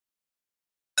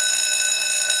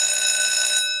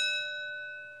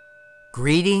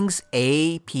Greetings,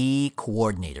 AP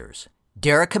coordinators.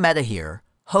 Derek Cometa here,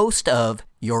 host of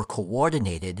Your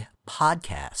Coordinated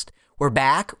podcast. We're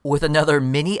back with another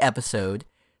mini episode.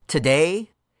 Today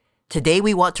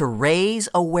we want to raise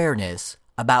awareness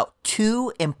about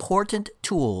two important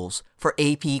tools for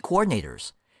AP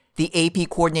coordinators. The AP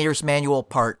Coordinators Manual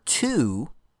Part 2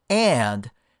 and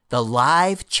the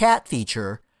live chat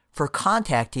feature for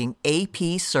contacting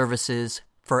AP services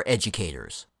for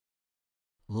educators.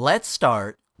 Let's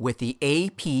start with the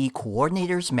AP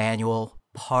Coordinators Manual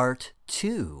Part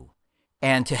 2.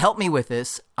 And to help me with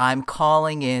this, I'm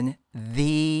calling in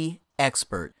the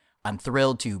expert. I'm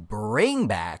thrilled to bring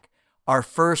back our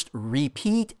first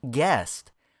repeat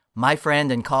guest, my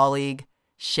friend and colleague,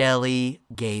 Shelly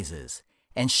Gazes.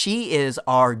 And she is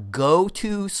our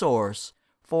go-to source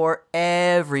for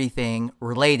everything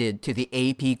related to the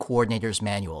AP Coordinators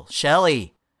Manual.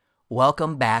 Shelly,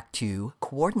 welcome back to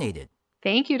Coordinated.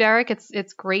 Thank you, Derek.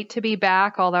 It's great to be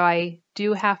back, although I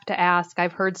do have to ask,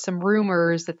 I've heard some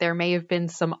rumors that there may have been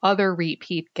some other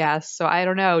repeat guests, so I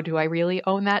don't know, do I really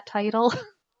own that title?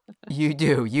 You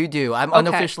do. I'm Okay.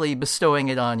 unofficially bestowing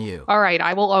it on you. All right,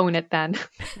 I will own it then.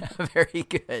 Very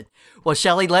good. Well,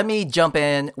 Shelly, let me jump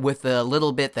in with a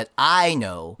little bit that I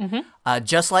know.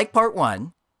 Just like Part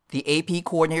 1, the AP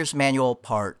Coordinators Manual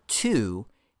Part 2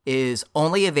 is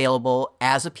only available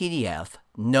as a PDF.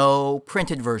 No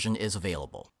printed version is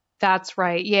available. That's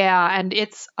right. Yeah. And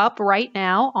it's up right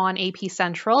now on AP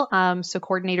Central. So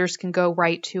coordinators can go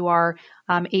right to our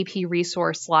AP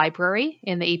resource library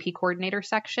in the AP coordinator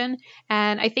section.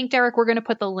 And I think, Derek, we're going to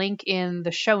put the link in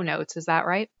the show notes. Is that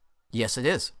right? Yes, it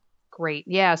is. Great.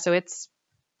 Yeah. So it's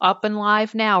up and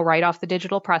live now, right off the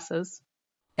digital presses.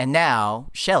 And now,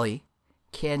 Shelly,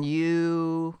 can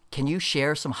you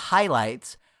share some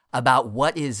highlights about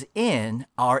what is in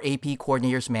our AP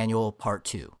Coordinators Manual Part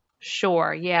 2?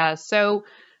 Sure. Yeah. So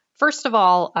first of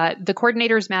all, the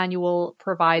Coordinator's Manual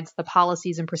provides the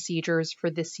policies and procedures for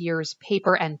this year's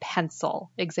paper and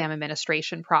pencil exam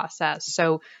administration process.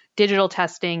 So digital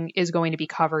testing is going to be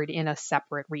covered in a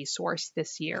separate resource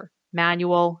this year.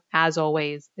 Manual, as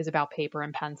always, is about paper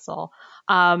and pencil.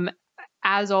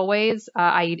 As always,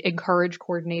 I encourage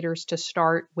coordinators to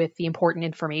start with the important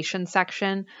information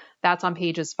section. That's on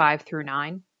pages 5 through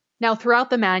 9. Now, throughout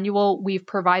the manual, we've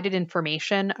provided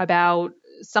information about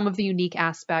some of the unique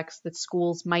aspects that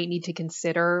schools might need to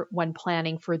consider when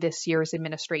planning for this year's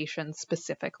administration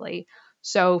specifically.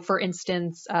 So, for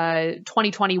instance,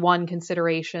 2021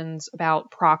 considerations about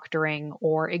proctoring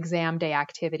or exam day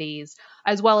activities,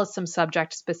 as well as some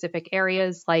subject-specific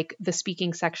areas like the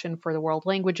speaking section for the world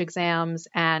language exams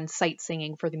and sight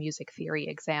singing for the music theory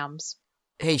exams.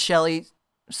 Hey, Shelly,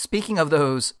 speaking of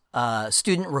those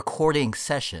student recording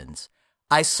sessions,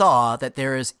 I saw that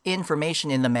there is information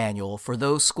in the manual for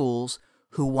those schools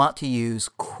who want to use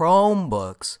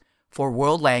Chromebooks for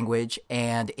world language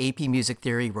and AP music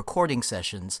theory recording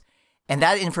sessions. And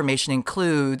that information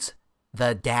includes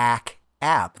the DAC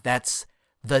app. That's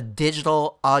the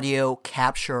Digital Audio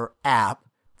Capture app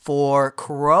for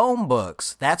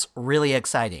Chromebooks. That's really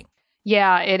exciting.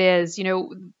 Yeah, it is. You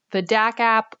know, the DAC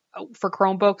app for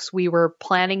Chromebooks, we were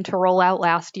planning to roll out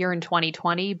last year in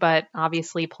 2020, but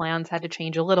obviously plans had to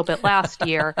change a little bit last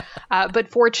year.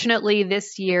 But fortunately,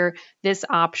 this year, this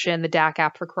option, the DAC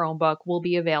app for Chromebook, will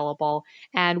be available.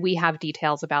 And we have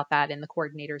details about that in the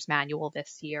Coordinator's Manual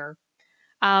this year.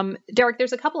 Derek,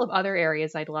 there's a couple of other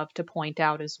areas I'd love to point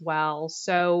out as well.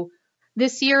 So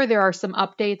this year, there are some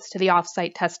updates to the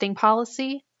offsite testing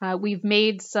policy. We've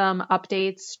made some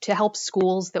updates to help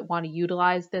schools that want to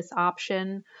utilize this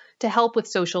option to help with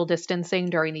social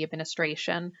distancing during the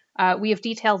administration. We have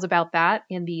details about that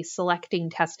in the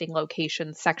selecting testing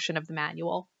locations section of the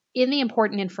manual. In the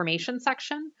important information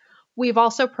section, we've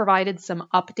also provided some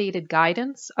updated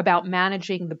guidance about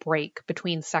managing the break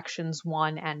between sections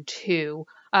 1 and 2.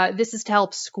 This is to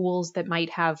help schools that might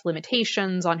have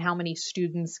limitations on how many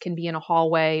students can be in a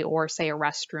hallway or, say, a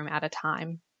restroom at a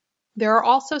time. There are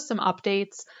also some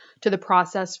updates to the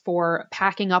process for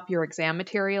packing up your exam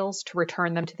materials to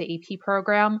return them to the AP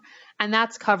program, and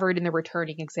that's covered in the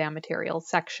returning exam materials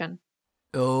section.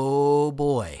 Oh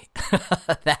boy,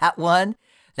 that one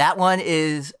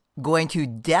is going to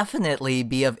definitely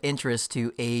be of interest to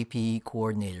AP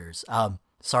coordinators.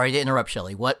 Sorry to interrupt,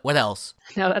 Shelly. What else?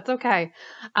 No, that's okay.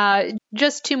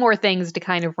 Just two more things to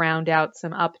kind of round out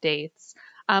some updates.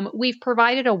 We've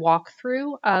provided a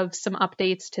walkthrough of some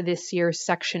updates to this year's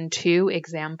Section 2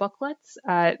 exam booklets.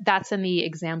 That's in the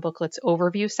exam booklets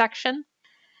overview section.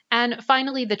 And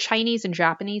finally, the Chinese and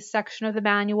Japanese section of the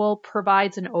manual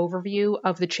provides an overview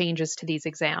of the changes to these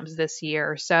exams this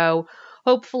year. So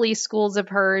hopefully, schools have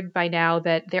heard by now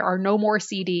that there are no more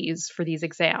CDs for these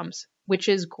exams, which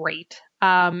is great.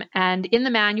 And in the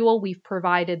manual, we've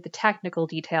provided the technical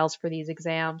details for these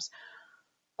exams.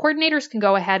 Coordinators can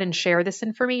go ahead and share this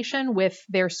information with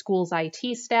their school's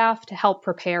IT staff to help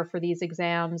prepare for these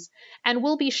exams. And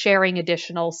we'll be sharing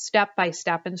additional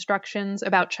step-by-step instructions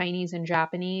about Chinese and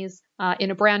Japanese in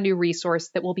a brand new resource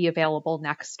that will be available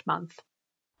next month.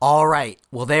 All right.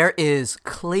 Well, there is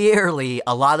clearly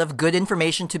a lot of good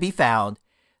information to be found.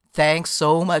 Thanks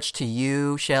so much to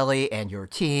you, Shelley, and your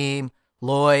team,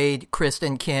 Lloyd,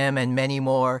 Kristen, Kim, and many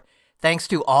more. Thanks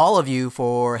to all of you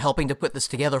for helping to put this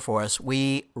together for us.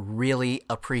 We really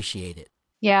appreciate it.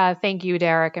 Yeah, thank you,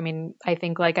 Derek. I mean, I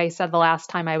think, like I said the last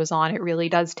time I was on, it really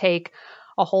does take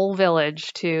a whole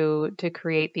village to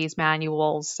create these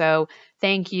manuals. So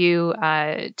thank you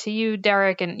to you,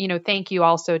 Derek, and thank you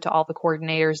also to all the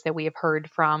coordinators that we have heard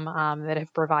from that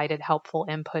have provided helpful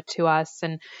input to us.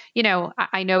 And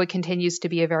I know it continues to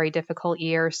be a very difficult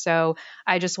year, so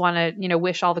I just want to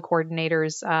wish all the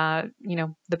coordinators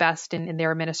the best in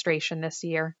their administration this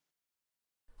year.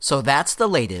 So that's the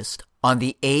latest on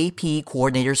the AP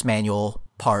Coordinators Manual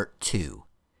Part 2.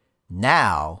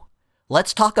 Now,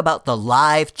 let's talk about the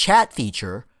live chat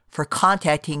feature for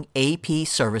contacting AP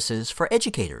services for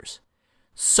educators.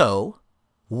 So,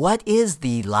 what is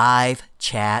the live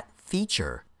chat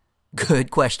feature?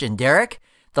 Good question, Derek.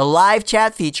 The live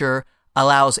chat feature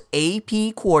allows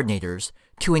AP coordinators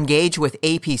to engage with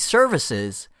AP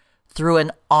services through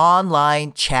an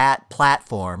online chat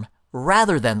platform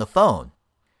rather than the phone.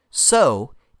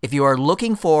 So, if you are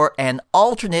looking for an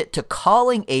alternate to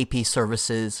calling AP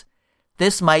services,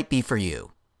 this might be for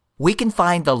you. We can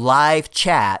find the live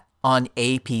chat on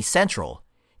AP Central.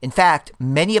 In fact,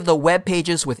 many of the web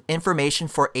pages with information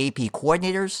for AP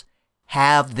coordinators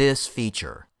have this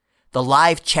feature. The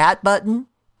live chat button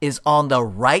is on the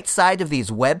right side of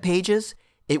these web pages.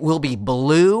 It will be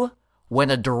blue when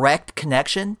a direct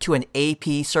connection to an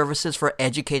AP Services for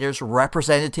Educators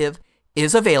representative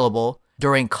is available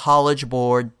during College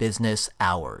Board business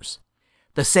hours.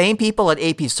 The same people at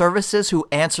AP Services who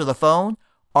answer the phone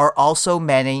are also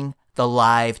manning the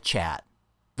live chat.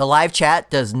 The live chat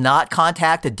does not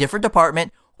contact a different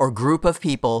department or group of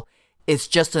people. It's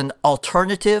just an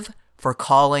alternative for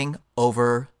calling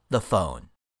over the phone.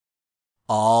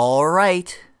 All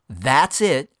right, that's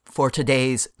it for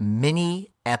today's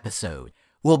mini episode.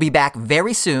 We'll be back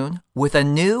very soon with a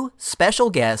new special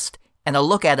guest and a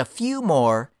look at a few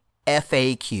more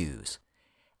FAQs.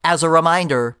 As a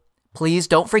reminder, please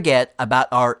don't forget about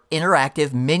our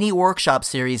interactive mini workshop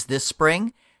series this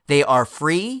spring. They are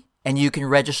free, and you can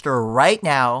register right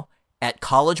now at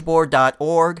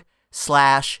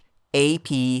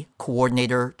collegeboard.org/AP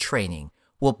Coordinator Training.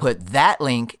 We'll put that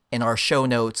link in our show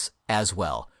notes as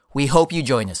well. We hope you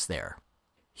join us there.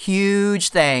 Huge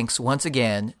thanks once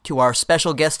again to our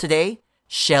special guest today,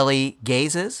 Shelley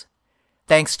Gazes.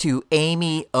 Thanks to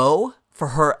Amy O for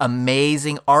her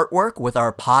amazing artwork with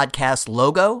our podcast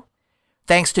logo.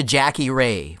 Thanks to Jackie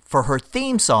Ray for her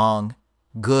theme song,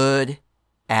 Good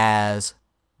as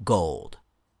Gold.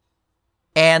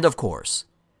 And of course,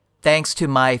 thanks to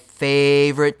my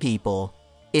favorite people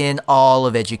in all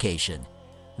of education.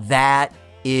 That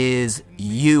is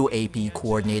you, AP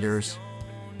coordinators.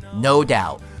 No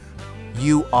doubt,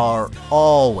 you are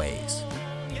always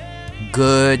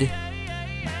good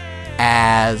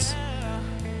as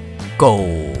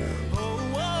gold.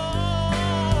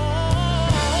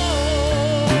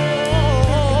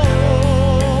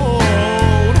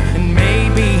 And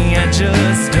maybe I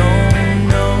just don't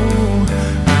know.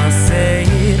 I'll say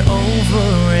it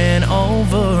over and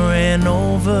over and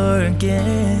over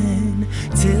again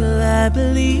till I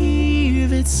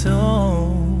believe it's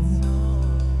so.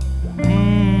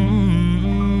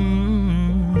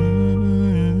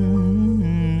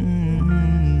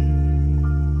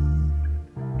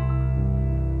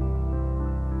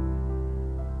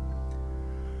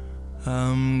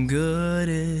 I'm good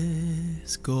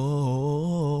as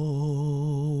gold.